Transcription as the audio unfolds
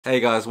Hey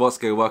guys, what's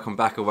good? Welcome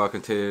back or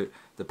welcome to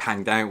the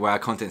pandemic where our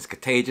content is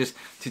contagious.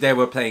 Today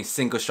we're playing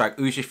Single Strike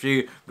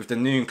Urshifu with the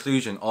new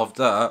inclusion of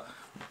the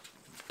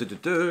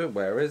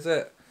where is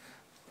it?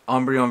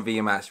 Umbreon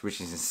VMAX, which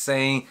is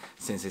insane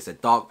since it's a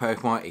dark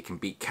Pokemon. It can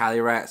beat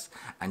Calyrex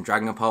and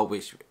Dragonpult,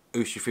 which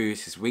Urshifu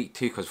is weak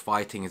to because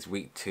fighting is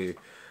weak to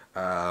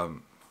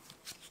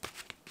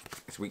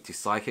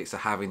Psychic. So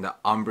having the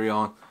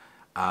Umbreon,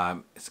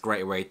 it's a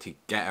great way to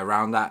get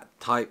around that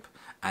type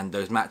and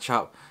those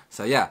matchup.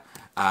 So yeah,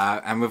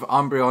 and with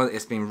Umbreon,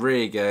 it's been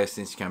really good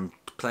since you can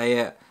play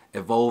it,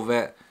 evolve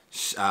it,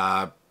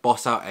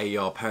 boss out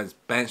your opponent's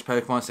bench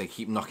Pokemon, so you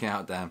keep knocking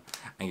out them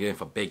and going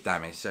for big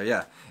damage. So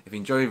yeah, if you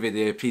enjoyed the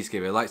video, please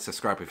give it a like,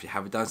 subscribe if you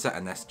haven't done so,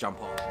 and let's jump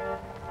on.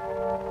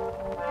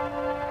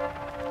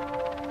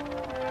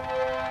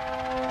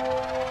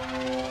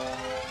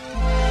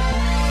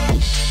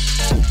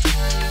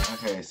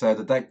 Okay, so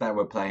the deck that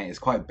we're playing is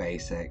quite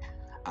basic.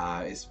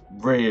 It's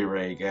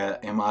really good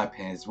in my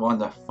opinion. It's one of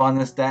the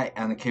funnest deck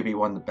and it could be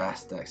one of the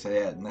best decks. So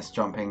yeah, let's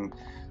jump into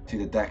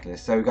the deck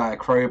list. So we got a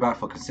Crobat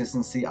for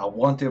consistency. I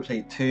want to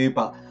play 2,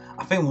 but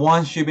I think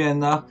 1 should be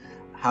enough.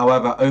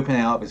 However,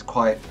 opening up is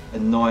quite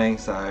annoying,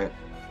 so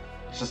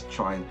just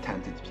try and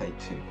tempted to play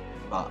 2.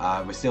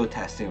 But we're still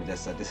testing with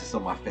this, so this is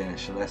on my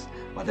finish list.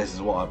 But this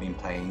is what I've been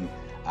playing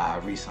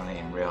recently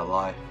in real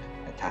life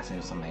and testing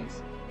with some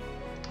mates.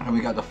 And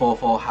we got the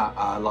 4-4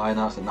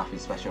 lineup, so nothing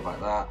special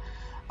about that.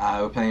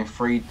 We're playing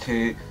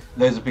 3-2.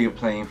 Loads of people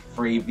playing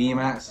 3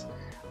 VMAX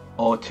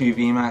or 2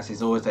 VMAX.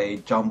 Is always a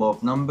jumble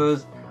of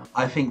numbers.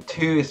 I think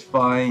 2 is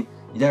fine.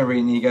 You don't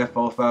really need to go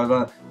for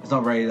further. It's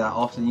not really that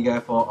often you go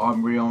for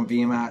Umbreon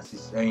VMAX.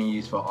 It's only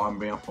used for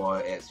Umbreon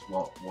for its,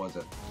 what was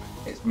it?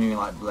 It's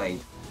Moonlight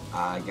Blade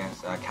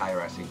against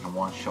Calyrex, so you can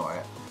one-shot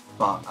it.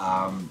 But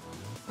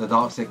the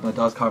Dark Signal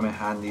does come in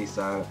handy,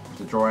 so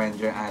the draw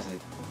engine as a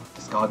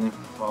discarding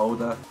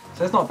folder.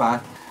 So it's not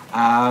bad.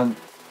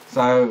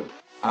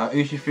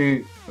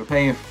 Urshifu, we're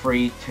playing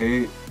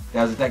 3-2.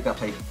 There's a deck that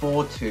plays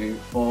 4-2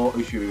 for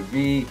Urshifu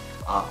V,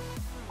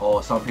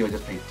 or some people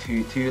just play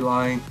 2-2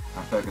 line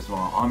and focus more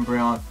on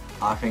Umbreon.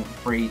 I think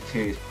 3-2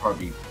 is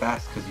probably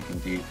best because you can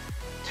do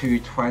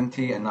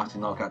 220 enough to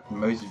knock out the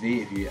most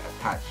V if you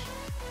attach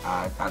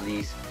at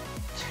least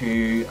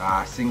 2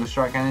 single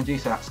strike energy,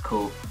 so that's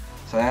cool.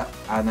 So yeah,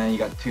 and then you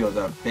got 2 of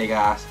the big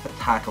ass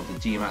attack of the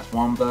G-Max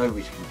one blow,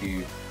 which can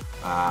do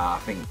I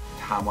think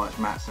how much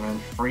maximum,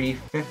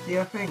 350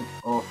 I think,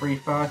 or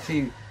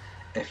 330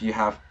 if you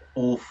have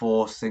all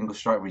 4 single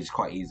strike, which is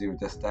quite easy with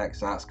this deck,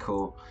 so that's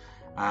cool.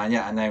 And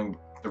yeah, and then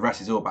the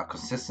rest is all about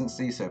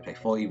consistency, so play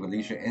 4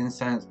 Evolution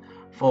Incense,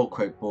 4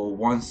 Quick Ball,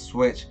 1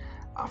 Switch.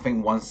 I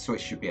think 1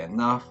 Switch should be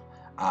enough.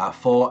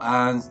 4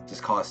 Urns,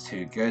 this card's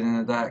too good in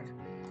the deck.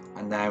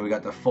 And then we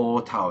got the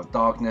 4 Tower of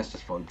Darkness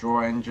just for a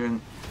draw engine,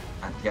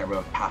 and to get rid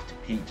of Path to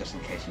Peak just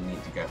in case you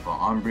need to go for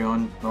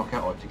Umbreon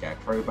knockout or to get a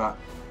Crobat.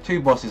 2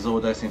 bosses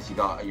order since you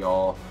got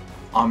your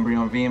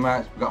Umbreon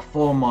VMAX. We got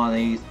 4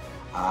 monies.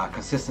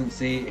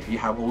 Consistency, if you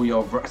have all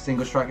your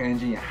single strike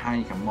energy in your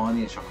hand, you can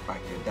money and shuffle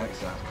back to your deck,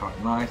 so that's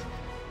quite nice.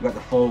 We got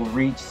the 4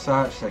 reach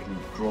search, so you can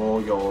draw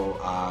your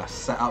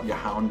set up your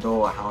Houndour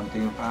or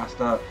Houndoom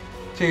faster.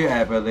 2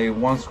 Air Balloon,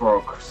 1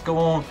 Squirrel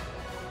Scorn.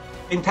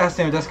 In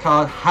testing with this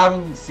card,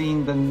 haven't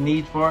seen the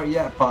need for it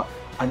yet, but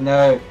I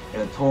know in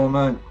a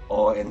tournament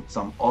or in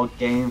some odd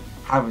game,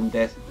 having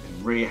this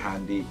is really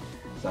handy.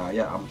 So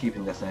yeah, I'm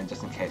keeping this in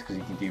just in case because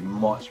you can do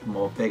much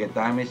more bigger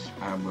damage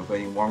and with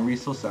only 1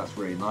 resource, so that's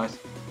really nice.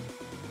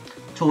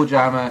 Tool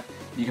Jammer,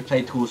 you can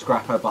play Tool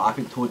Scrapper, but I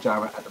think Tool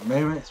Jammer at the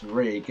moment is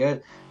really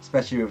good,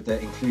 especially with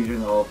the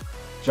inclusion of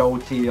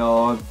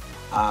Jolteon,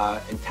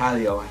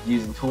 Inteleon.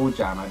 Using Tool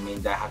Jammer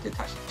means they have to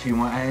attach 2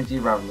 more energy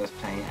rather than just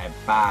playing a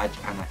badge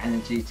and an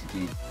energy to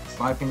do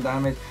sniping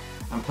damage.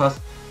 And plus,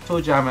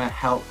 Tool Jammer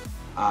help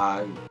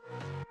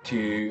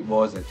to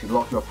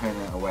lock your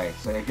opponent away.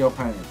 So if your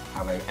opponent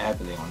have an Air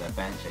Balloon on their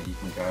bench, you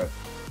can go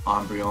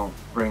Umbreon,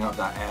 bring up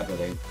that Air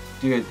Balloon,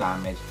 do a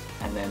damage,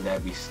 and then they'll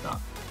be stuck.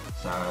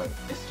 So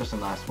it's just a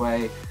nice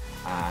way.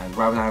 And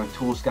rather than having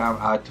Tool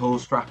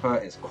Scrapper,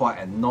 it's quite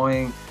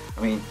annoying.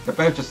 I mean, they're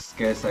both just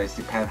good, so it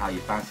depends how you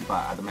fancy,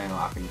 but at the moment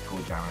I think Tool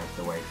Jammer is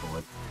the way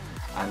forward.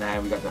 And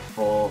then we got the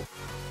 4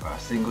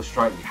 single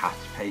strike, you have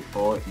to pay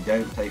 4. If you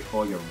don't play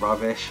 4, you're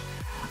rubbish.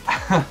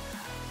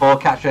 4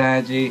 capture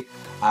energy.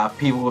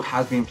 People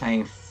has been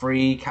playing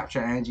 3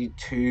 capture energy,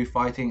 2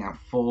 fighting, and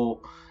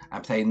 4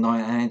 and playing 9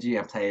 energy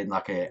and playing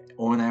like a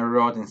ordinary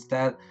rod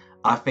instead.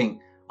 I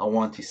think I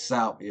want to set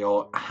up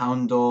your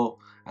Houndour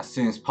as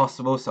soon as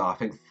possible, so I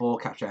think 4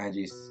 capture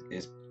energy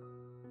is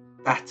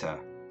better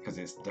because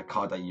it's the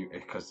card that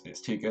because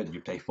it's too good.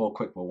 You play 4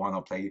 quick ball, 1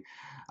 or play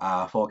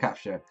 4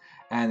 capture.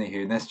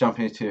 Anywho, let's jump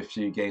into a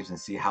few games and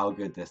see how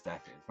good this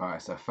deck is.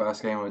 Alright, so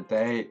first game of the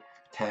day.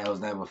 Tails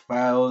never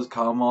fails,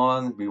 come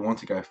on, we want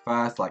to go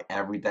first like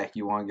every deck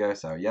you want to go,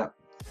 so yep.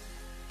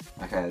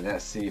 Okay,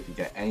 let's see if we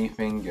get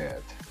anything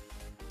good.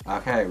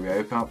 Okay, we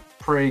open up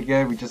pretty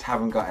good, we just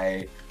haven't got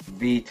a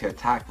V to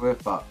attack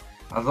with, but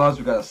as long as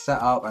we got a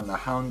setup and the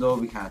Houndour,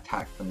 we can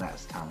attack the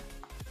next time.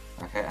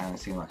 Okay, and it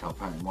seemed like our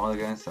opponent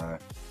mulligan, so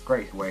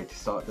great way to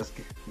start this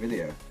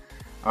video.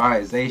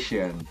 Alright,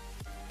 Zacian.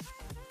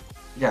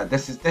 Yeah,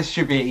 this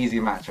should be an easy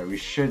matchup. We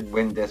should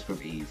win this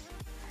with ease.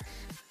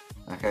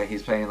 Okay,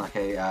 he's playing like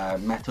a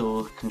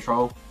metal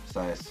control,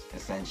 so it's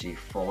essentially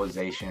 4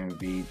 Zacian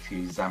V,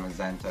 2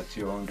 Zamazenta,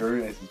 2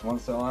 Umbreon. This is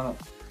monster lineup.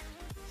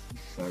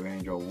 So we're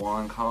gonna draw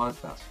 1 card,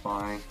 that's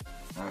fine.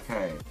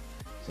 Okay,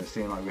 so it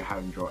seems like we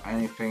haven't drawn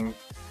anything.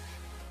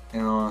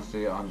 In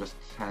honesty, I'm just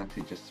trying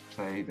to just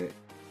play the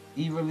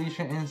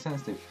Evolution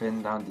Incense to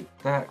thin down the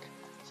deck.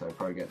 So I'll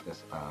probably get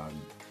this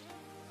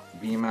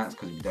VMAX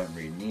because we don't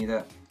really need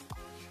it.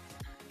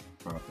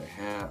 Throw up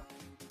here.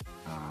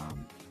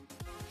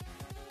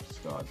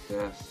 Discard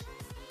this.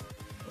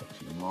 Got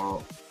 2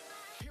 more.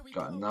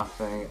 Got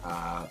nothing.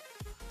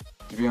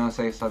 To be on the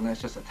safe side,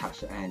 let's just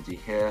attach the energy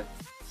here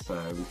so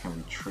we can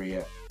retreat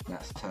it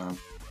next turn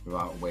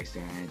without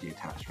wasting energy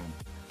attachment.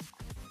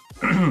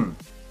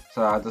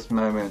 So at this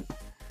moment,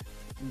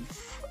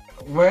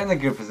 we're in a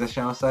good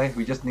position, I'll say.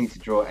 We just need to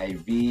draw a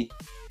V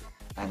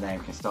and then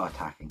we can start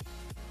attacking.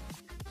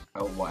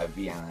 Oh, what a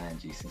V and an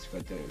energy since we're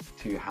doing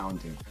 2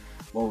 Houndoom.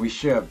 What we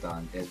should have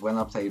done is when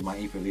I played my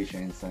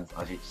Evolution Instance,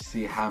 I should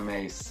see how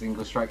many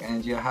single strike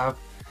energy I have.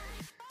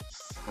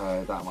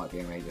 So that might be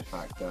a major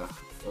factor.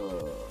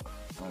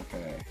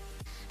 Okay.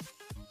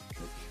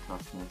 Good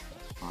toughness,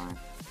 that's fine.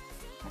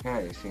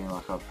 Okay, it seems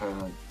like our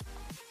opponent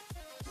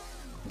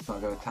is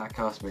not going to attack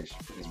us, which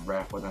is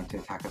rare for them to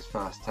attack us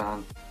first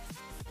turn.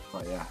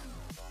 But yeah.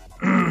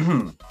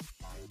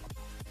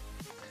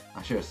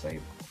 I should have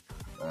saved,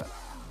 but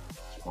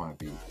I just want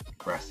to be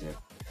aggressive.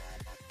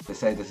 They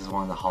say this is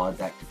one of the hard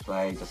decks to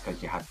play just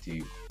because you have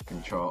to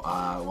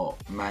control,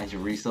 manage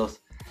your resource.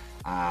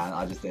 And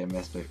I just did a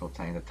misplay for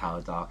playing the Tower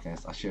of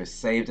Darkness. I should have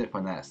saved it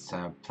for next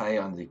turn, play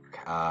on the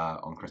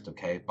on Crystal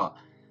Cave, but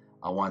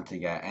I want to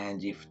get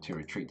energy to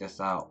retreat this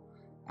out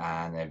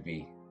and a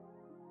V.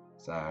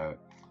 So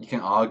you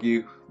can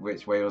argue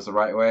which way was the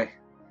right way.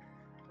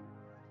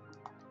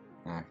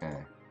 Okay.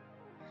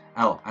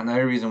 Oh,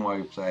 another reason why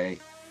we play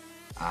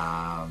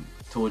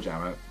Tool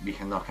Jammer, we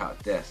can knock out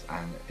this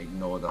and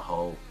ignore the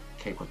whole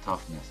Cape of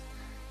Toughness.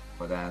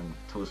 But then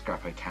Tool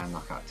Scrapper can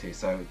knock out too.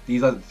 So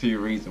these are the 2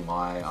 reasons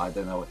why I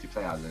don't know what to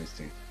play out of those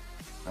 2.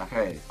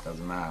 Okay,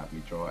 doesn't matter. We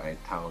draw a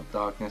Tower of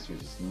Darkness,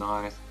 which is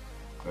nice.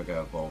 We're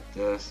gonna evolve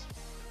this.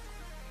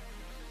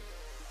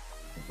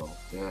 Evolve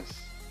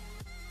this.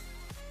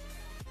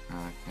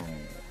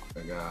 Okay,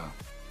 we got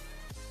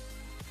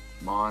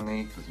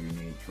Marnie because we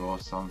need to draw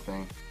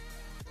something.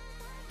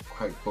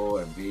 Quick Ball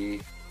and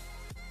V.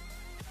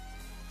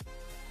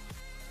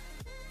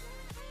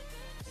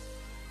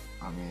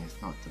 I mean,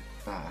 it's not the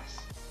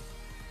best.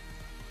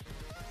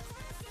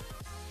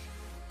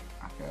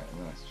 Okay,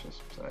 let's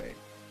just play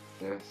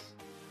this.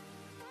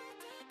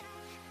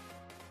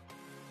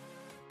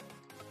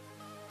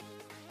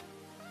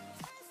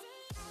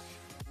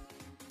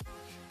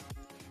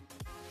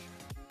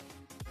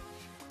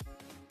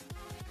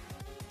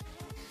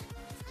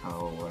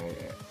 Throw away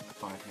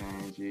 5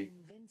 energy.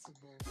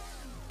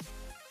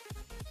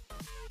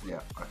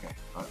 Yeah, okay.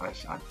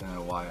 I don't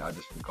know why, I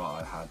just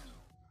forgot I had.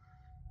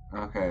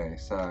 Okay,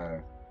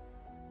 so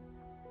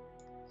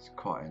it's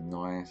quite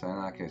annoying. So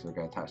in that case, we're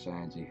going to attach the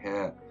energy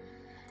here.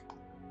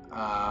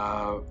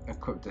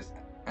 Equip this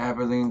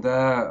Evelyn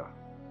there.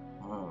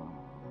 Oh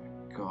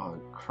my god,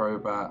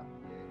 Crobat.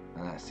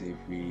 And let's see if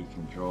we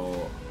can draw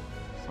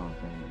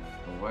something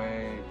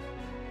away.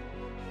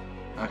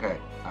 Okay,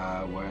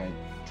 we're in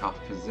a tough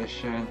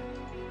position.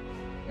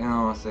 And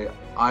honestly,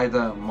 I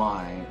don't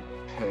mind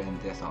putting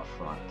this up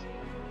front.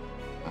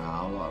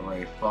 I'm not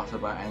very fussed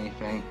about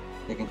anything.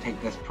 They can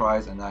take this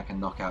prize and then I can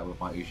knock out with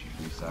my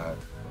Urshifu, so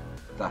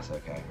that's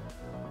okay.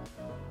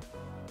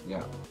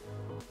 Yeah.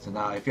 So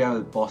now if you have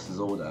the boss's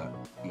order,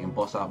 you can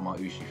boss out my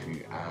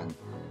Urshifu and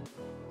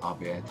I'll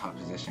be in a tough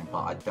position,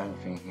 but I don't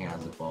think he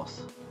has a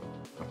boss.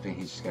 I think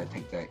he's just going to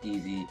take the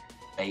easy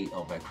bait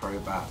of a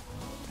Crobat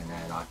and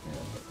then I can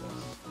get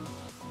this.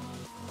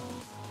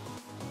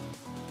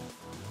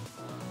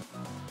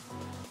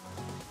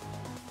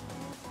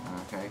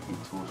 Okay, he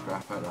Tool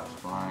Scrapper, that's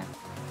fine.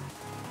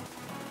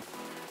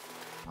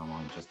 Come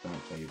on, just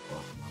don't play your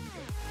boss and I'm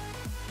good.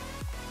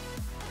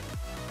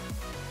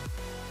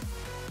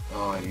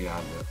 Oh, he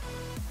has it.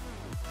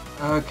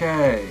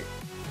 Okay.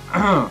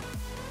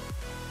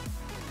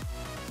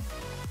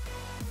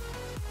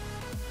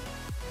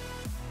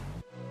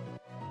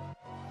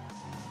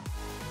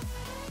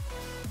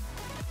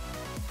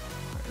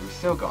 We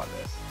still got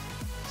this.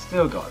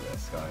 Still got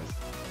this, guys.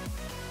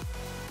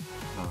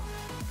 Oh,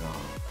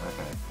 God.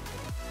 Okay.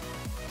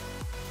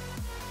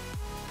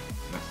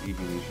 Let's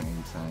Evolution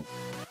Incense.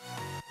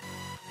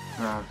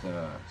 Grab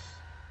the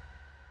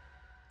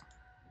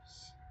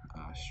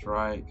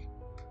Strike.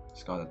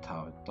 It's got the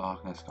Tower of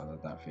Darkness, got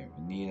the that thing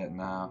we need it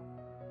now.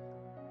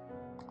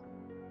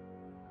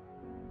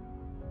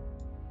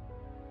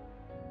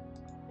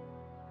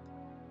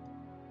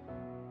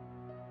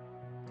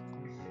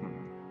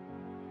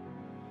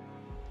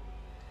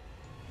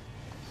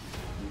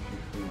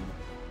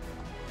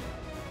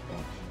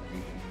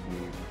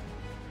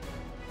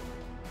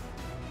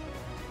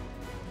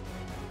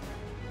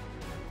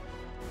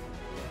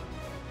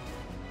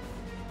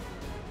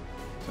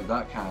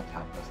 that can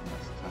attack us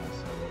next turn,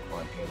 so we're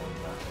quite good on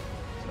that.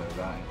 So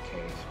that in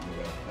case we're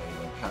going to play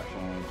the capture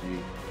energy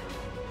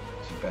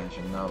to bench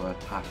another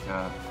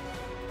attacker.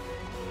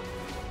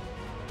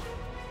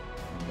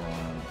 And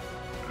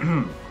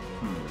then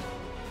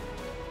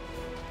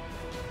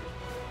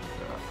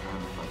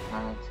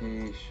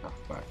Vitality,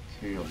 shuffle back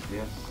 2 of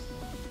this.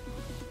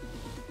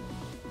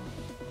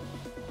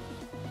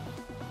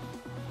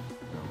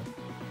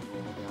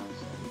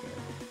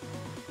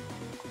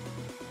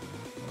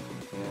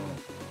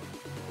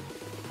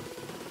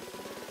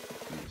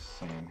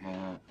 Same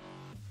here.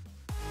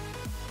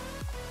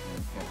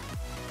 Okay.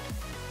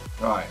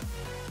 Right.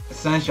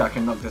 Essentially, I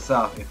can knock this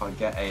out if I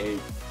get a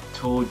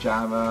Tool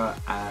Jammer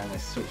and a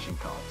switching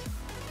card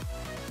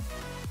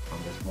from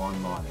this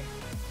one money.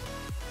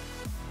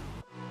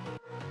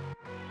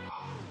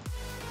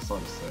 I saw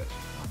the switch.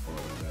 I thought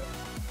it was it.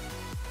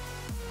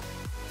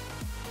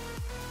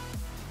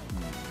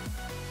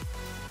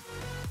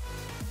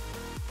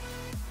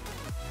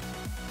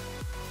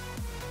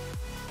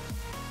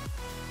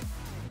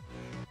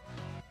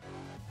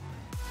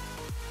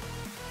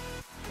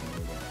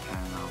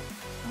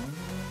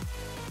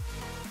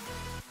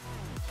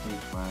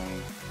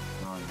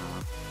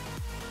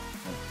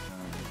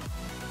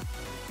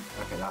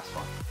 Okay, that's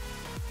fine.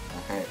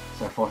 Okay,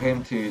 so for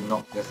him to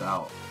knock this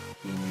out,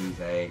 he needs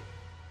a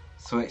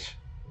switch.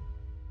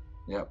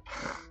 Yep.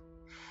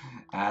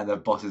 And a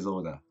boss's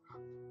order.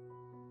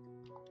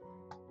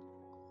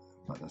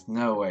 But there's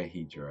no way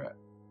he drew it.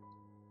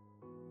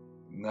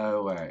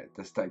 No way.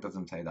 This deck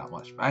doesn't play that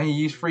much. And he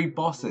used 3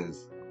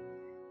 bosses.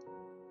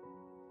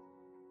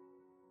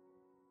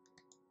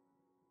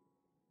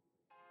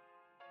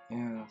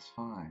 Yeah, that's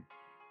fine.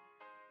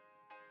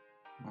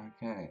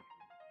 Okay.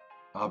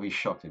 I'll be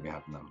shocked if we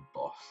have another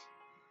boss.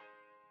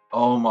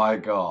 Oh my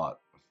god.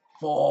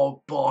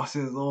 4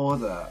 bosses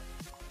order.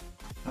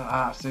 An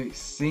absolute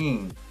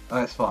scene.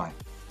 Oh, it's fine.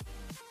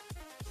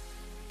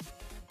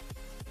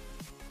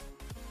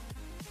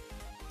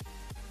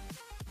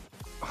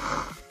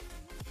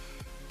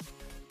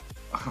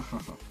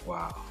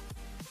 Wow.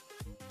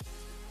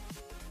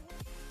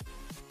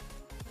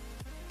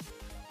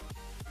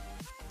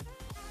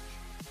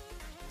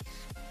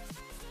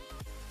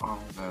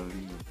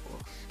 Unbelievable.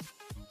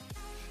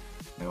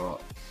 You know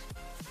what?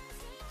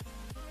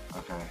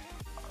 Okay.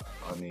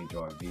 I need to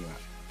draw a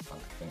VMAX, I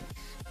think.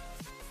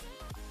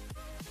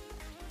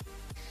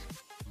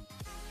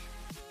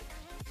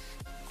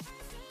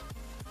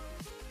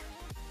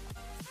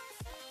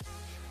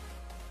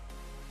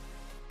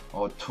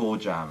 Or Tool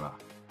Jammer.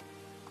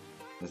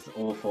 This is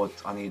all for.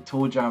 I need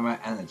Tool Jammer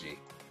energy.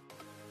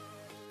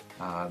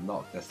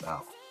 Knock this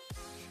out.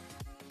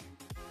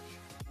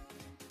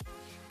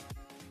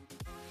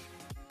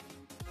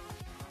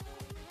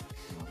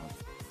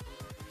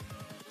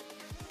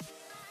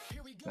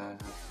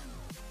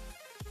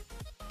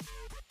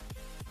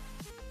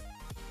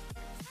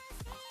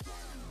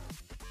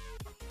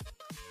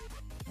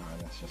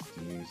 Alright, let's just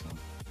use them.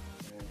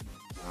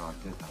 Oh,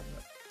 I did have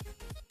it.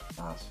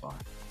 That's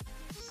fine.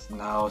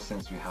 Now,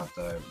 since we have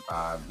the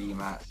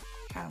VMAX,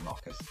 can't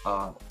lock us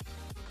up.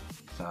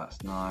 So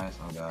that's nice.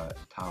 I'll go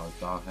Tower of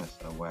Darkness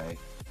away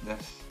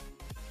this.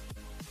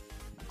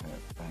 Okay,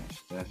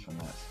 bench this for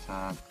next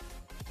turn.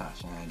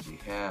 Attach energy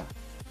here.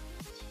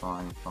 It's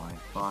fine, fine,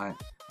 fine.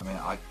 I mean,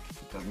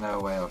 there's no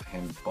way of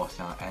him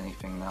bossing out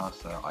anything now,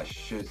 so I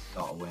should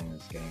start winning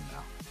this game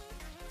now.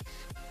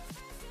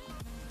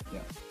 Yeah.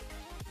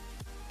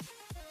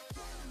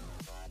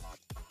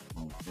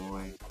 Oh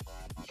boy.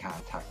 He can't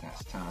attack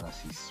next turn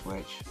unless he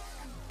switch,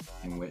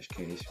 in which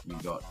case we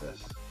got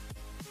this.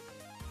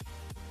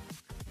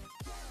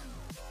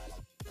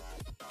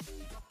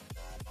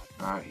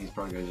 Alright, he's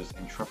probably going to just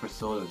Intrepid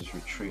Sword or just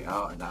retreat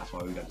out, and that's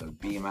why we got the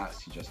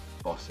VMAX to just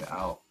boss it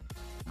out.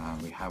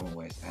 We haven't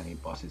wasted any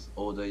boss's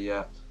order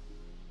yet.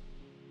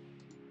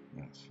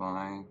 That's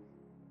fine.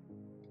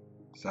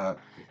 So,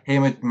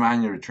 him with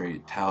manual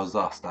retreat tells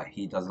us that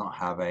he does not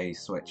have a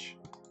switch.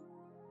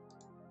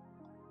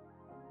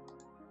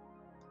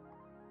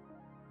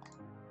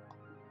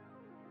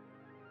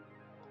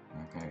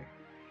 Okay.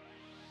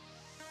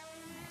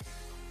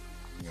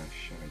 I'm gonna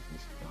show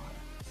this guy.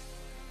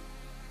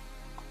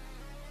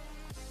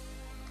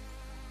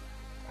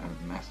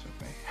 Don't mess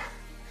with me.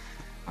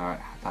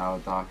 Alright, Tower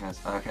of Darkness.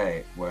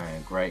 Okay, we're in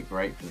a great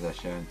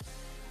position.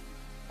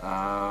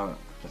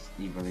 Just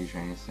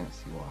evolution instant,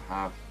 see what I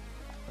have.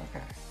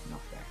 Okay,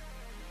 nothing.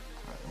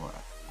 Alright, what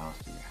else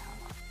do we have?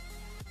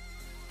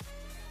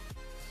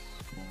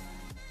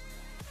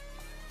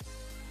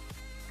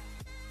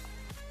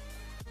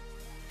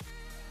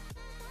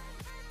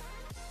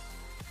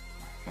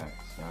 Okay,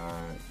 so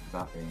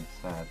that being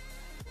said,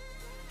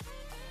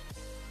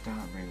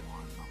 don't really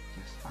want to knock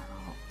this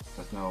out.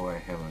 There's no way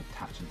he'll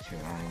attach into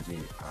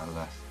energy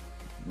unless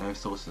no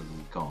sources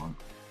is gone.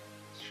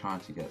 Just trying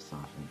to get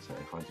something, so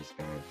if I just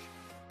go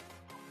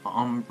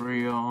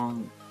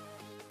Umbreon,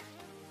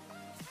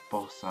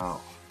 boss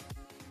out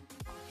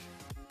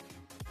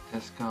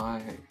this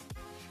guy,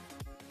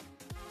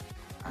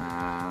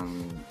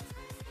 and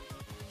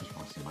just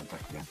want to see my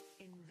attack again.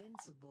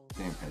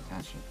 Didn't pay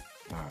attention.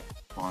 Alright,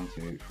 1,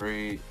 2,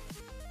 3.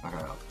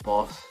 Okay,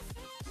 boss.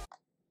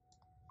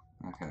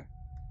 Okay.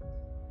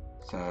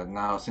 So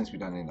now, since we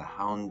don't need the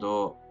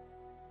Houndour,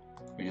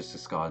 we just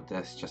discard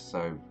this just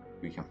so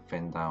we can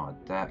thin down our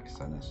deck.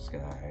 So let's just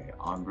get a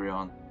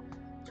Umbreon.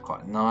 It's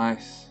quite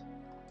nice.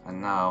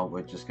 And now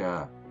we're just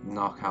gonna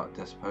knock out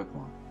this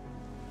Pokemon.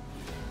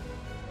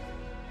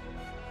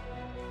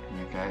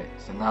 Okay,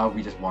 so now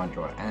we just want to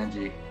draw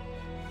energy.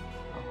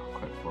 Oh,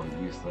 quick ball,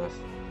 useless.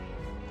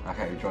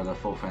 Okay, we draw the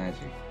 4th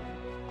energy.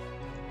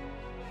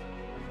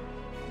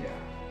 Yeah.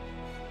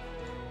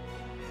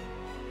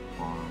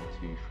 1,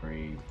 2,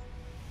 3,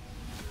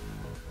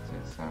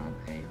 6, 7,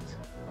 8.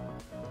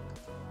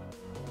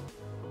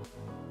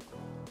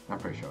 I'm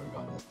pretty sure we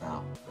got this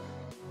now.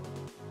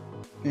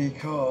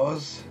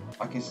 Because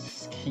I can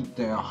just keep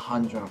doing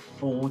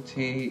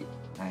 140,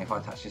 and if I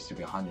attach this to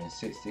be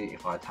 160,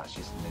 if I attach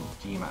this to the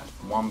G-Max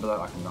 1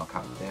 blow, I can knock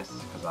out this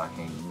because I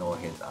can ignore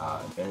his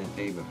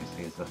ability with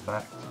his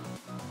effect.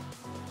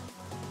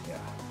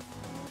 Yeah.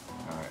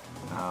 Alright,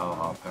 now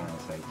our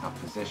opponent's in a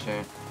tough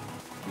position.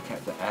 We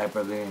kept the air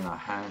balloon in our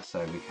hand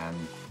so we can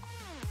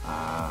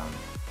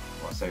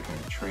so we can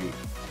retreat.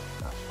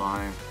 That's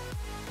fine.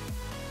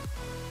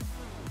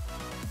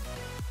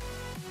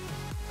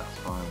 That's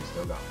fine, we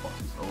still got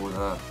boss's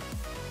order.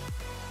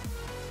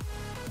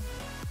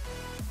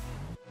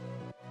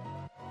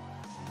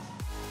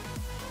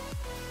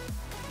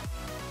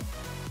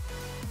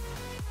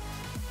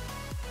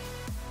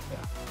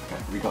 Yeah,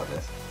 okay, we got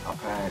this. Our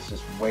opponent's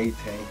just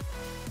waiting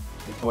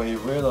before he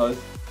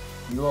realised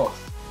he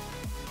lost.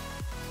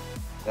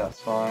 That's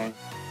fine.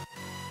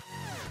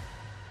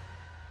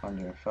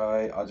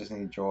 105. I just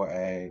need to draw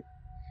a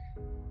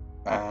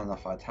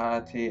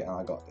vitality, and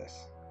I got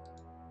this.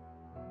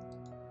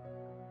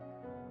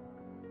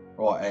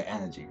 Or a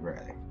energy,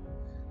 really.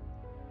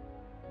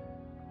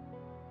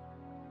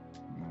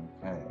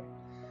 Okay.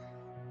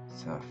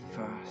 So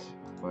first,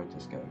 we're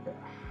just gonna get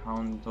a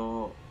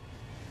Houndour.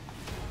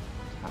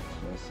 Attach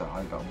this. So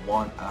I got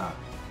 1 Earth.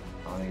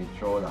 I need to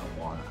draw that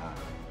 1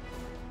 Earth.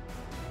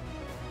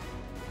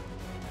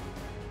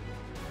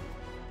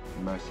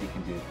 The most he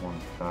can do is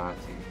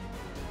 130.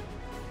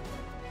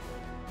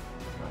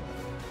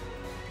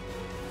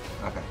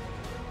 Okay.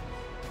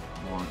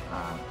 1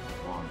 and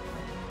 1 and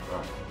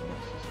right.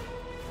 Let's just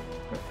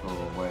cripple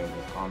away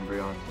with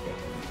Umbreon to get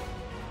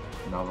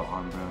another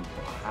Umbreon to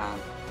our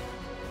hand.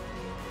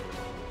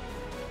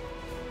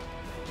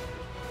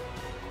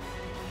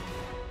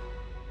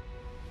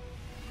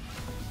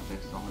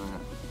 This on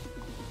it.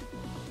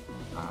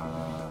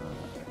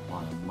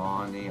 One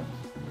Marnie. I'm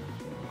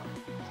just going to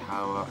do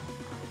tower.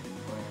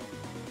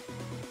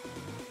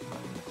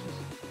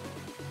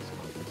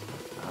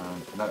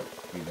 No,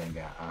 we didn't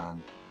get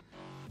Anne.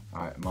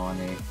 Alright,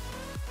 Marnie.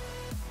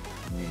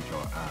 Need to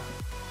draw Anne.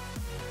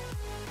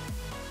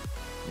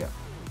 Yeah.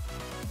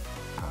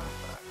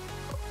 Perfect.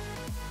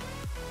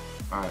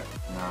 Alright,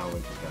 now we're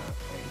just gonna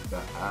take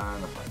that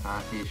Anne, the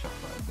Vitality,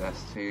 shuffle like this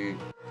too.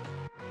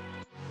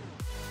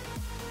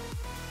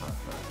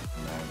 Perfect.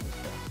 And then just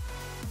gonna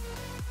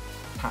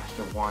attach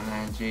the 1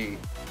 energy.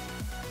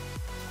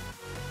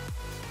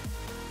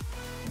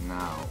 And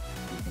now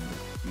we can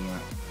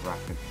just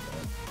rapid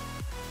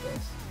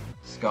this.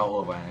 Skull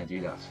of energy,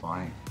 that's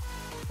fine.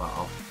 But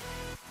I'll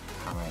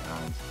hammer it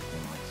and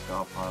in my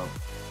skull pile.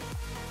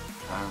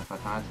 And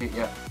vitality,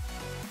 yep.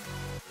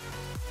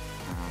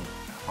 And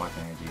 5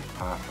 energy,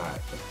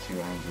 perfect. Just 2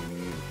 energy we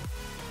need.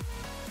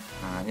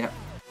 And yep.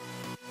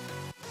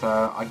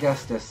 So I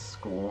guess this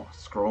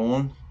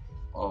scroll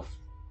of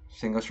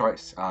single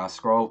strikes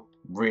scroll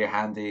really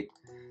handy.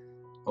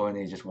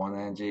 Only just 1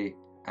 energy.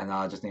 And now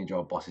I just need to draw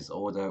a boss's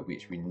order,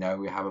 which we know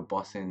we have a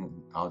boss in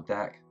our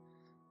deck.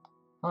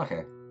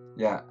 Okay,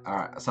 yeah,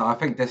 alright, so I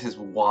think this is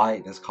why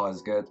this card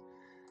is good.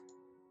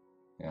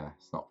 Yeah,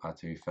 it's not bad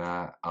to be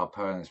fair. Our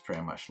opponent's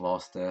pretty much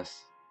lost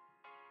this.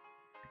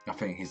 I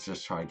think he's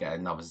just trying to get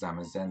another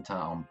Zamazenta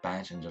on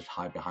bench and just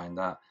hide behind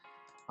that.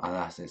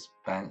 Unless it's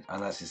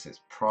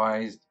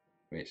prized,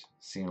 which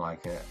seemed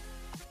like it.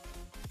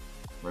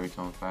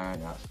 Rotom Fairy,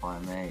 that's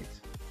fine, mate.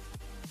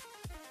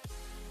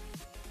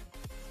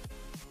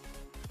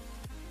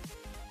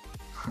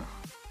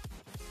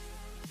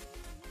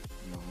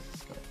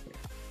 Let's go here.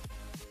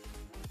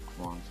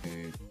 1,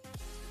 2,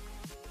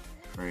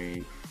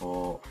 3,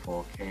 4,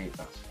 4K,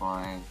 that's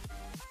fine.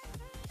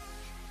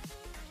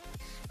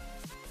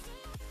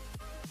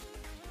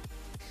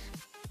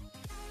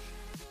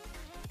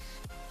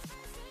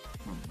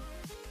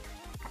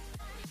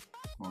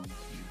 One, two.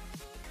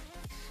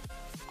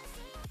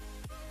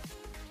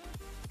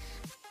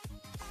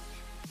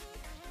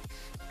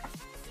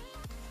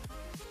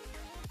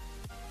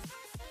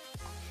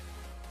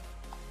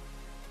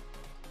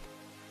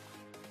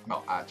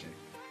 Not actually.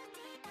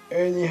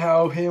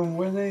 Anyhow, him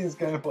winning is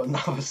going to put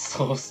another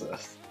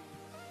sources.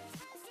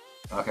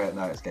 Okay,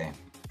 no, it's game.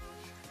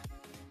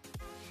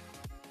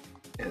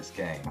 It's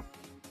game.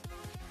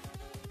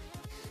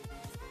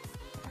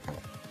 Okay.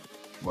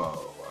 Whoa,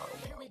 whoa,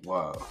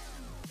 whoa, whoa.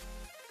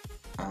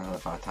 Another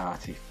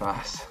Vitality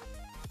first.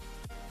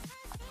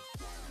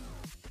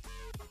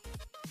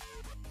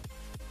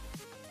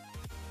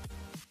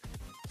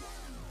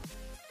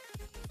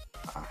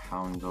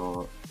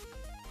 Houndour.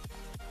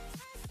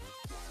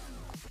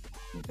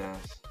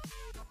 This.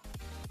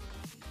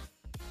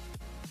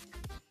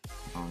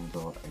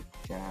 Houndour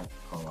again.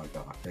 Oh my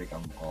god, I think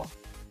I'm off.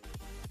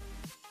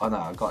 Oh no,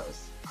 I got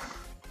this.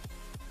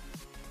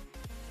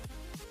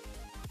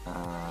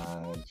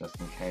 Just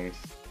in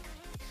case.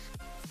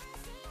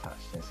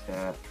 Attach this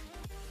here.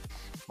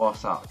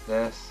 Boss out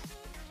this.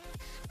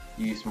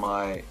 Use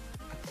my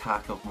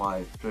attack of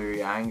my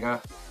Fury Anger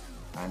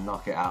and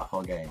knock it out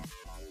for game.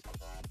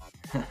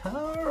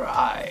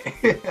 Alright,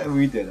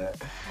 we did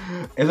it.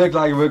 It looked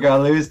like we were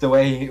gonna lose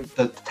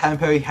the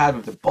tempo he had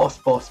with the boss,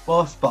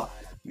 but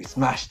we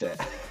smashed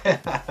it.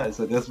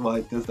 So this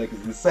deck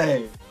is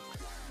insane.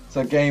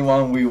 So game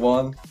 1 we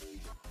won.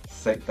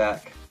 Sick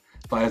deck.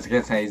 But it's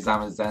against a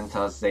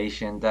Zamazenta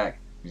Zacian deck,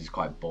 which is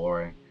quite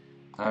boring.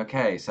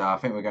 Okay, so I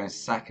think we're going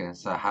second.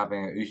 So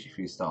having an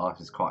Urshifu start off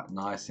is quite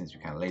nice since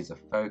we can laser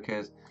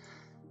focus.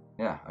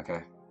 Yeah,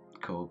 okay.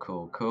 Cool.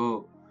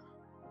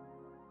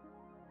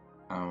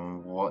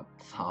 What?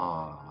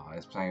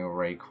 It's playing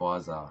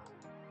Rayquaza.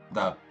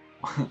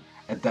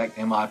 A deck,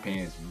 in my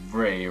opinion, is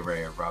really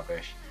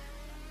rubbish.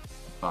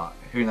 But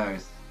who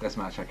knows? This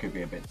matchup could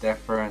be a bit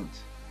different.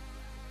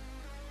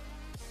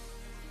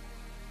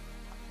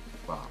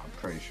 But I'm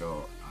pretty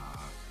sure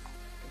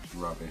it's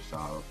rubbish.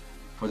 So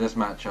for this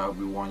matchup,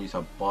 we want to use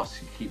a boss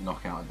to keep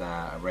knocking out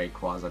their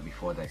Rayquaza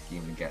before they can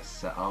even get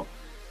set up.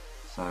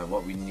 So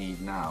what we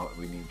need now,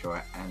 we need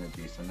Joy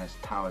Energy. So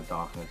next Tower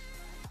Darkness.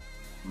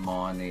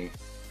 Marnie,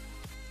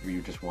 we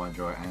just want to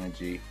draw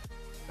energy,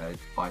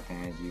 fighting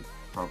energy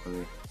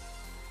properly.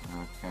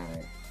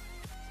 Okay.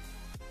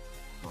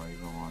 Do I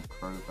even want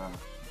Crobat? I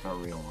don't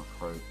really want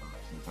Crobat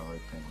since I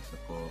already played my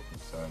support.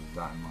 So with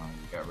that in mind,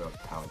 we get rid of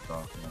Tower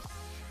Darkness.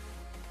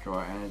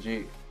 Draw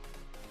energy.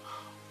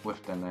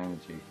 With an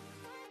energy.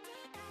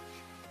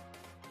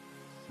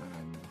 So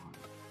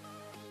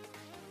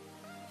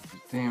I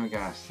think we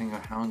got a single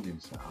Houndoom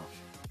set up.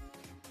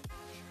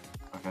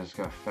 Okay, I'm just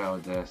gonna fail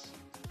this.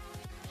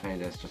 Play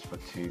this just for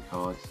 2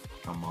 cards.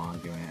 Come on,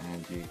 give me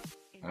energy.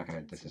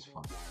 Okay, this is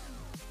fine.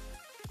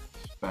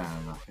 Fair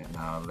enough.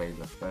 Now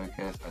laser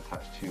focus.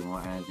 Attach 2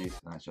 more energies.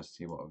 Let's just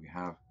see what we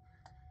have.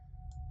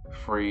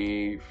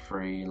 Free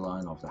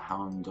line of the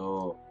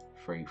Houndour.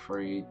 Free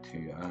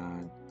to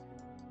earn.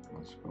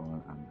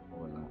 Scroll and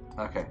all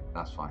that. Okay,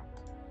 that's fine.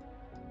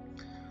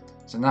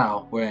 So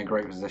now we're in a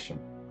great position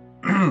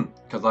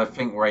because I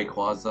think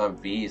Rayquaza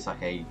V is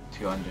like a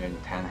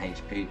 210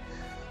 HP.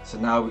 So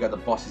now we got the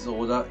boss's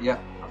order. Yep,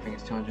 I think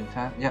it's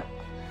 210. Yep.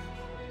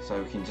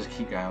 So we can just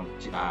keep going,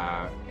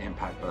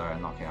 impact blow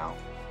and knock it out.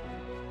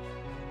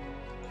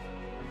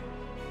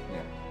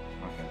 Yeah.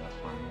 Okay, that's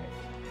fine, mate.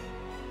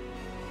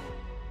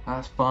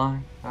 That's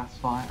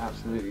fine.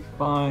 Absolutely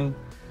fine.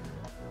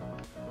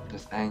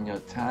 Just end your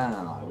turn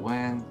and I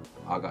win.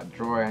 I got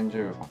draw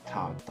engine with my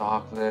Tower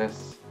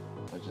Darkness.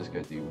 I'm just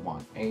gonna do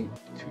 1, 8,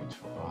 2, 12.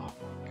 Oh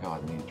my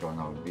god, I need to draw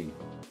another V.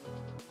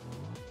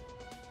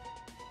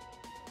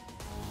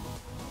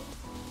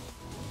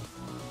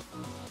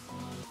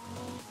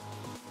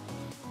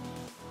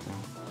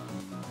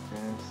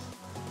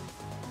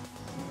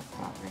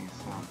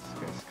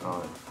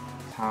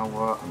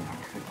 Tower, I mean I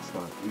could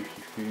start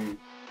Urshifu.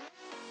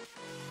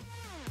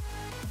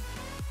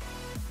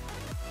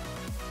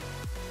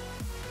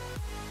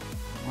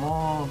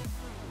 More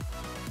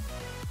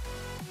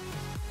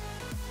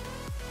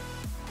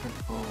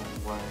triple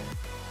way.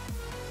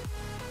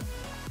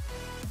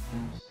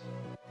 Yes.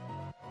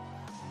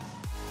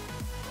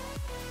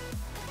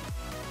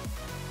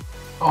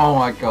 Oh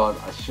my god,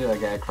 I should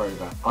get a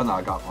Crobat. Oh no,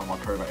 I got one. My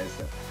Crobat is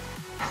there.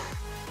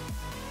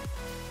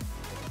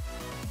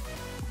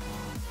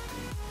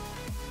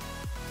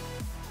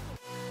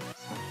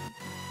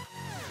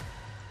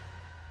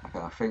 Okay,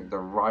 I think the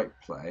right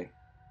play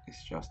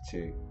is just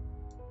to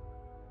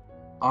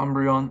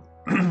Umbreon.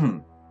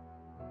 Do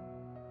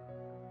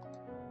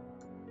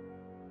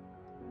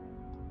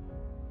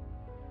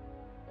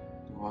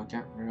I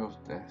get rid of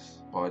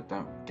this? Well, I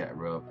don't get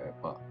rid of it,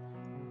 but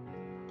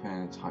put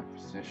in a tight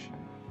position.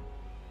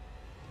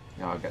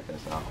 Yeah, I'll get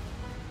this out.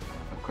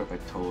 Equip a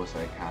tool so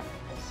it can't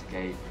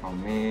escape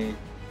from me.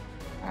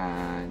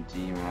 And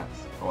Gmax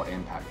or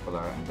Impact Blow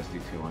and just do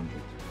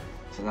 200.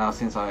 So now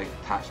since I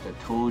attached a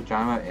tool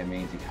jammer, it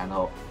means you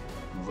cannot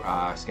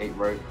escape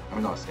rope. I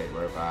mean not escape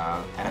rope,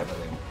 air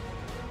balloon.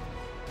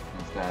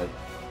 Instead,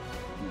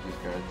 you just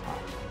go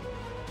attach.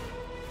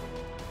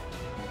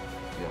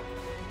 Yeah.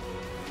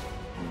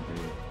 And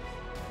do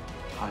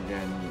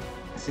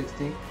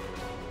 160 or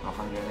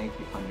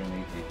 180,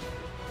 180.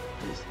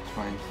 It's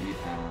 20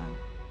 and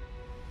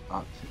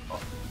up to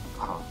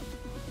oh,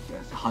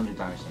 there's 100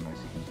 damage the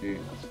most you can do.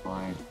 That's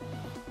fine.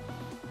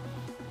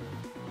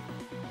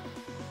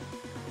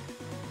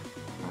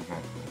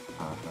 Okay,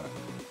 perfect.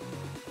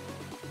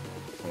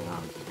 So now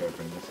I'm just going to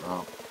bring this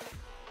up.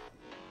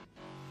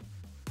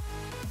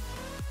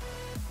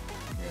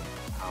 Yeah,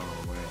 power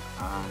away.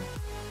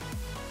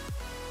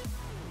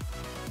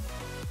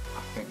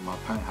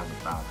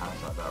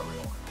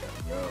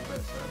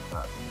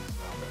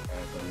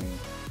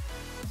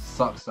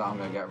 sucks that I'm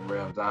gonna get rid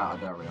of that. I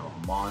don't really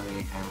want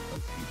money him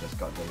because he just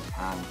got those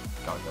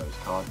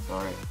cards,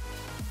 sorry.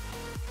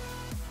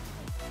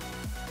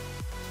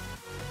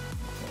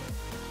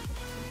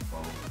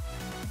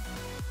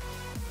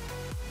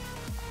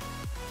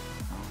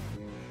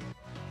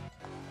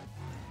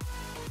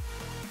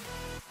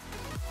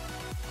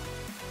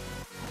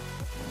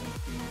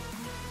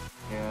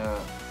 Yeah.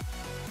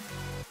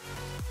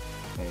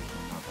 Take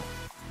another.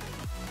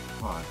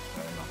 Right,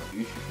 so another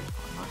Urshifu is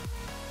quite nice.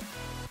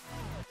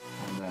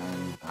 And then,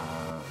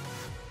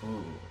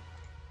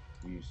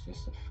 use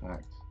this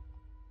effect.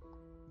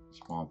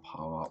 Just want to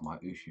power up my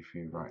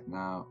Urshifu right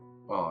now.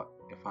 Well,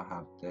 if I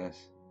have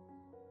this,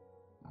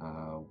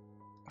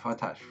 if I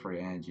attach free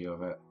energy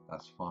of it,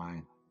 that's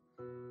fine.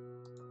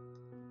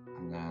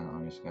 And then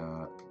I'm just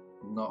gonna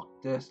knock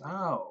this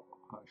out,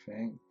 I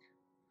think.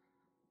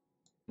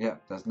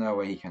 Yep, there's no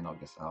way he can knock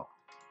this out.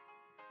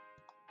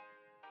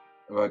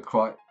 We're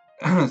quite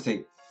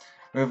see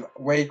with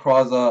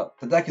Rayquaza,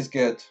 the deck is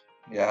good,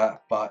 yeah,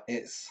 but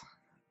it's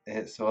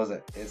what was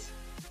it? It's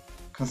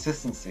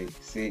consistency.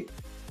 See,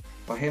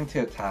 for him to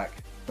attack,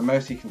 the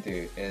most he can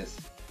do is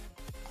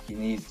he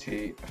needs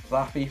to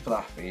fluffy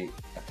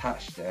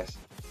attach this,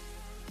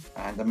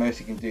 and the most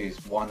he can do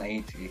is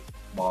 180,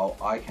 while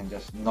I can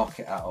just knock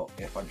it out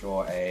if I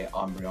draw a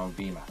Umbreon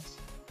VMAX.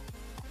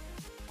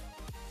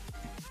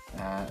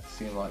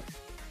 Seems like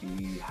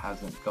he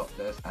hasn't got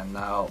this, and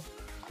now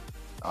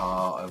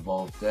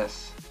evolve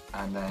this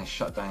and then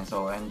shut down his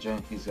whole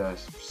engine. He's gonna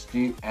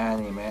scoop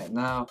any minute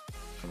now.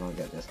 I'm gonna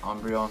get this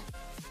Umbreon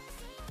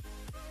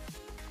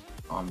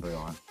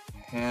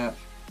here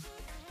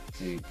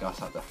to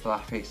gust out the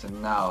Fluffy, so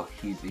now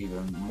he's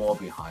even more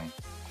behind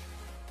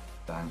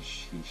than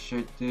he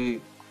should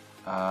do.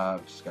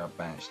 Just gotta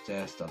bench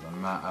this,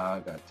 doesn't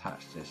matter, gotta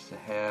attach this to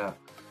here.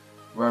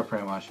 We're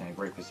pretty much in a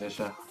great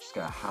position. I'm just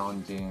gonna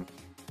Houndoom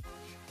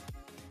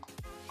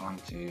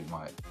onto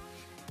my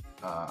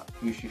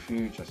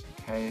Urshifu just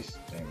in case,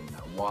 don't really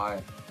know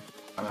why.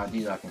 I mean,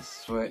 ideally I can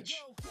switch,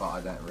 but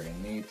I don't really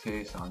need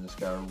to, so I'm just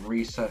going to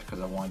research because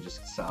I want to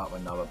just set up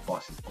another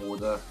boss's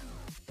order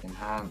in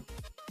hand.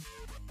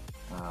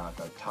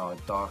 Go Tower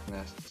of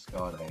Darkness,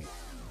 discard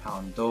a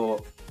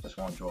Houndour, just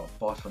want to draw a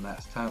boss for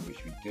next turn,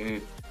 which we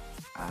do,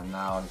 and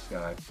now I'm just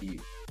going to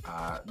keep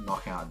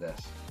knocking out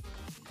this.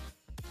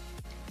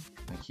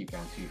 And keep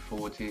going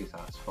 240, so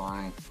that's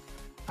fine.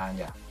 And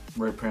yeah,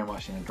 we're pretty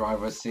much in the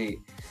driver's seat.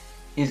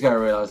 He's going to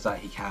realise that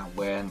he can't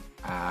win,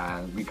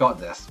 and we got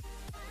this.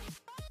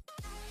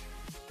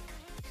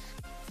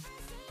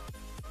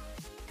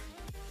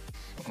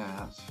 Yeah,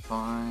 that's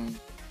fine.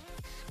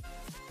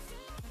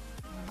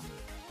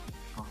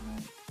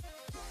 Fine.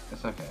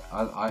 It's okay.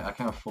 I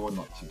can afford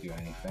not to do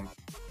anything.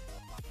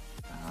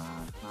 I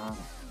can't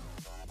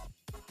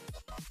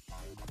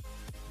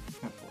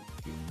afford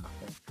to do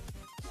nothing.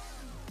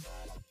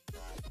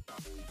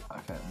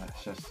 Okay,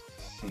 let's just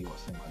see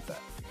what's in my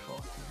deck before I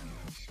do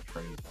anything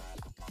crazy.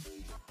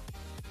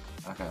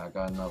 Okay, I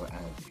got another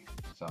energy,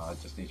 so I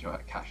just need to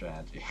cash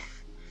energy.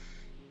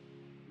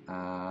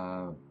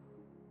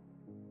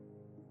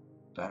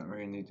 Don't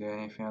really do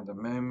anything at the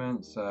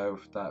moment, so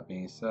with that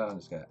being said, I'm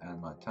just going to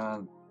end my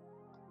turn.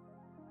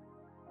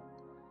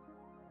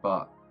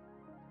 But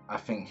I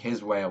think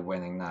his way of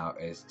winning now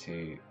is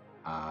to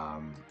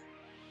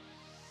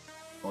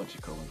what do you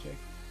call it, Jake?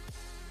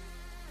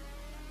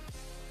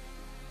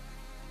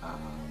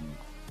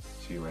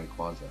 To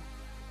Rayquaza.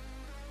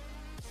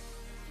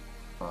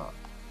 But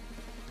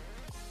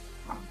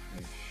I'm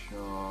pretty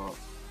sure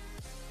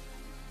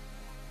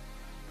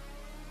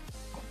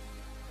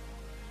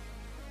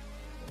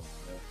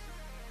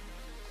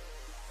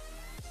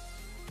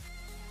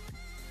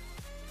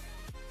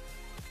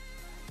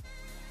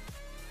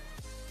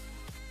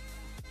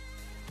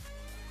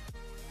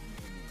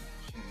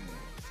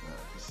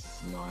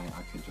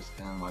I could just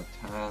end my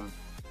turn.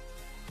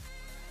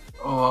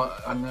 Oh,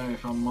 I know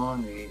if I'm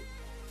Marnie,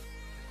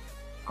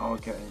 I'll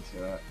get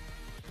into it.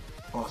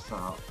 Boss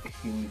out,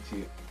 if you need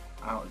to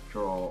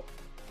outdraw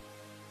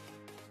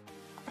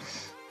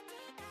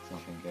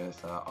something good,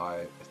 so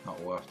it's not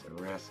worth the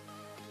risk.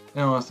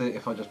 You know, honestly,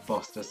 if I just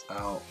boss this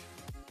out,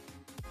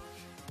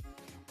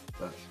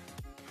 that's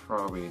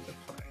probably the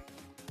play.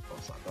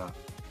 Boss like that.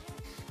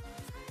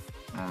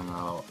 And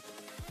I'll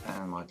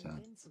end my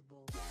turn.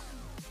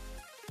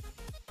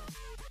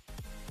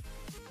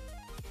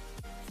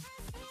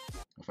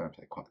 I think I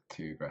played quite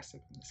too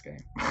aggressive in this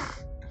game.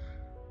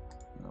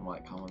 And it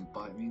might come and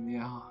bite me in the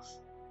ass.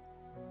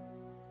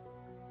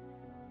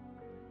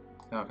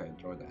 Okay,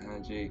 draw the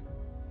energy.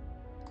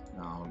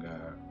 Now I'll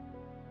go.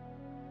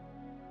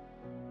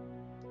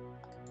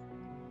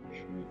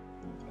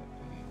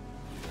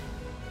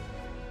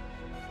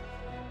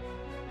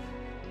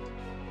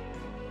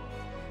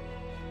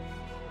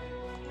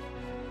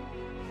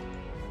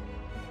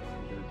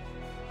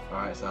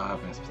 Alright, so I have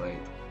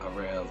misplayed. I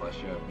realised I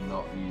should have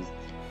not used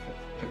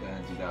put the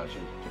energy down, I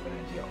should have put the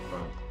energy up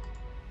front.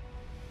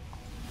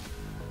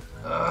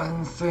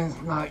 And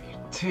since like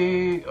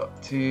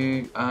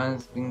two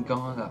urns been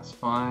gone, that's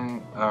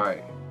fine.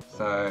 Alright,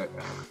 so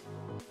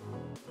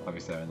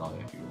obviously I'm not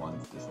if he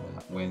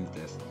wins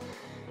this.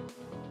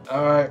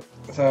 Alright,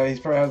 so he's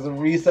probably has a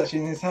research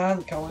in his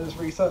hand. Come on, just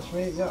research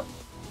me, yep.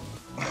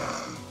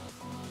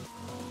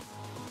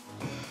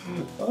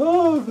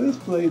 Oh, I've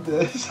misplayed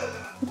this.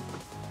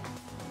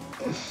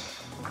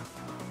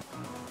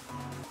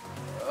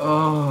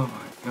 Oh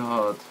my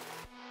god.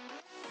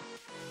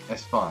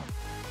 It's fine.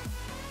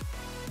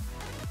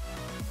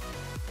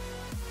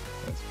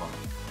 It's fine.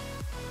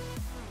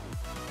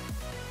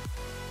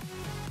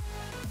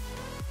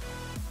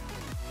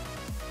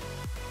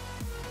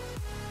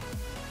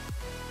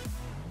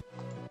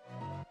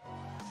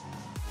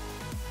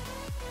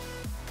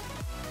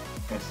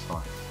 It's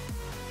fine.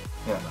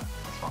 Yeah, no,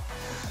 it's fine.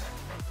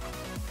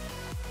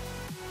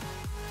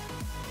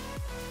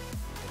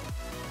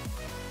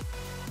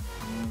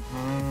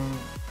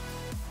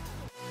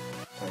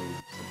 So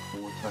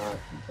supporter,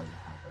 he doesn't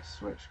have a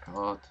switch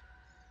card.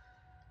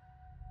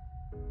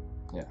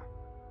 Yeah,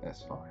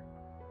 that's fine.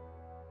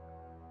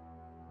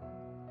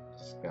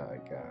 Just gotta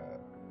go.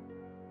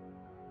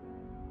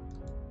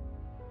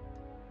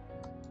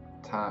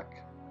 Attack.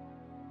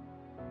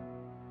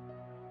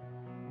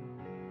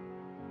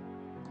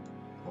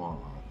 One.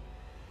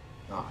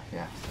 Oh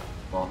yes,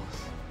 boss.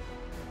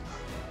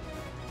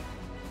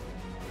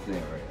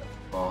 Zero,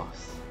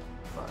 boss.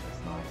 That is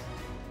nice.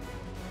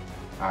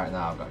 Alright,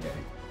 now I've got to get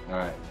you.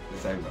 Alright,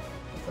 it's over.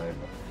 It's over.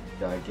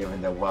 Gotta give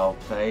him the well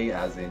play,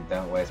 as in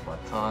don't waste my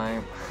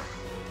time.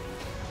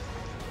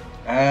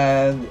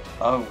 And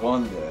I've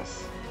won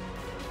this.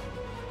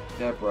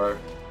 Yeah, bro.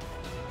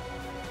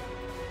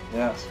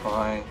 Yeah, it's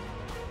fine.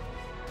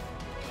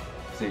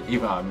 See,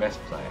 even I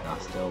misplay and I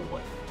still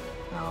win.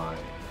 Now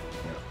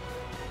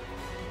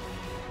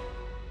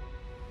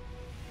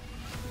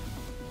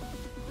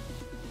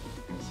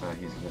and so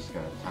he's just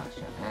gonna attach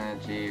an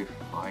energy,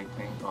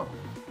 fighting. Oh,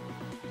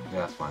 yeah,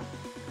 that's fine.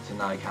 So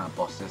now he can't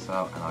boss this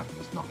out, and I can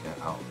just knock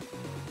it out.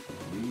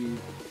 Leave.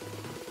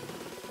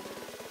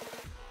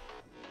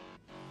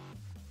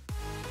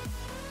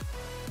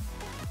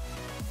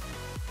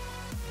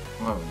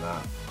 What was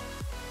that?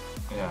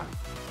 Yeah,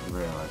 I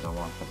realised I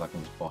won because I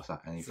can just boss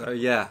out anything. So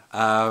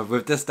yeah,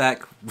 with this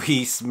deck,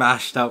 we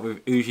smashed up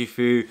with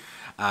Urshifu,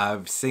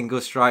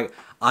 single strike.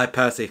 I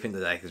personally think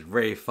the deck is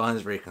really fun,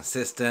 it's really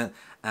consistent,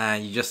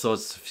 and you just saw a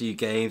few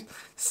games.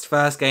 This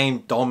first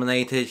game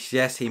dominated.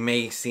 Yes, he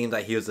may seem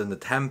that he was in the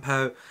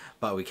tempo,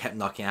 but we kept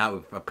knocking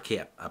out, we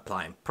kept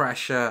applying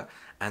pressure,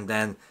 and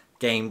then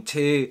game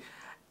 2,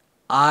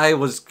 I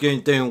was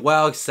doing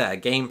well, set a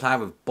game plan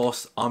with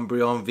Boss,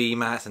 Umbreon,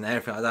 VMAX, and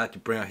everything like that to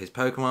bring out his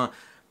Pokemon.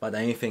 But the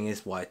only thing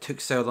is why it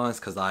took so long is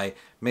because I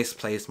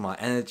misplaced my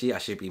energy. I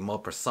should be more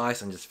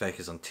precise and just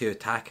focus on 2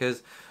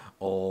 attackers,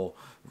 or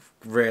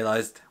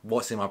realized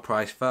what's in my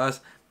price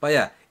first. But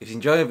yeah, if you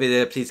enjoyed the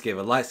video, please give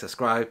it a like,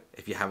 subscribe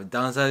if you haven't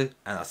done so,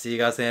 and I'll see you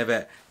guys in a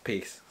bit.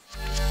 Peace.